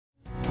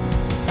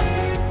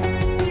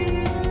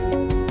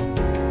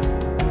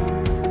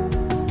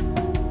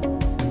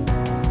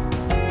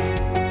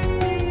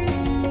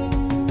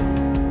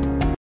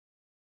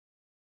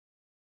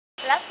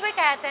Last week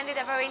I attended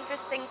a very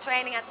interesting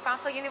training at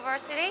Cranfield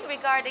University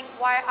regarding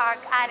Wire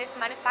Arc Additive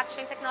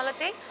Manufacturing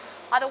technology,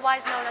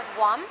 otherwise known as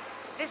WAAM.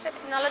 This is a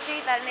technology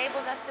that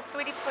enables us to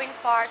 3D print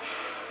parts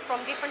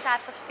from different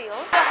types of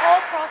steels. The whole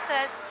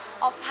process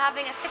of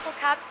having a simple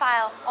CAD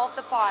file of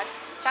the part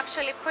to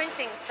actually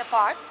printing the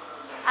parts,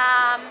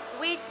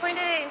 we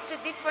printed it into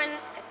different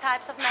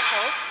types of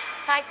metals,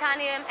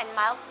 titanium and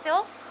mild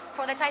steel.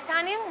 For the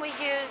titanium, we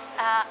used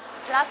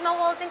plasma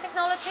welding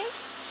technology,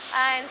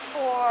 and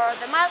for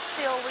the mild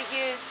steel, we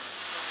used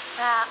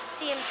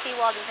CMC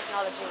welding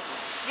technology.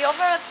 The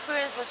overall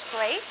experience was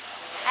great,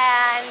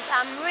 and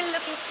I'm really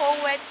looking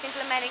forward to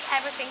implementing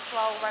everything to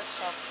our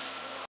workshop.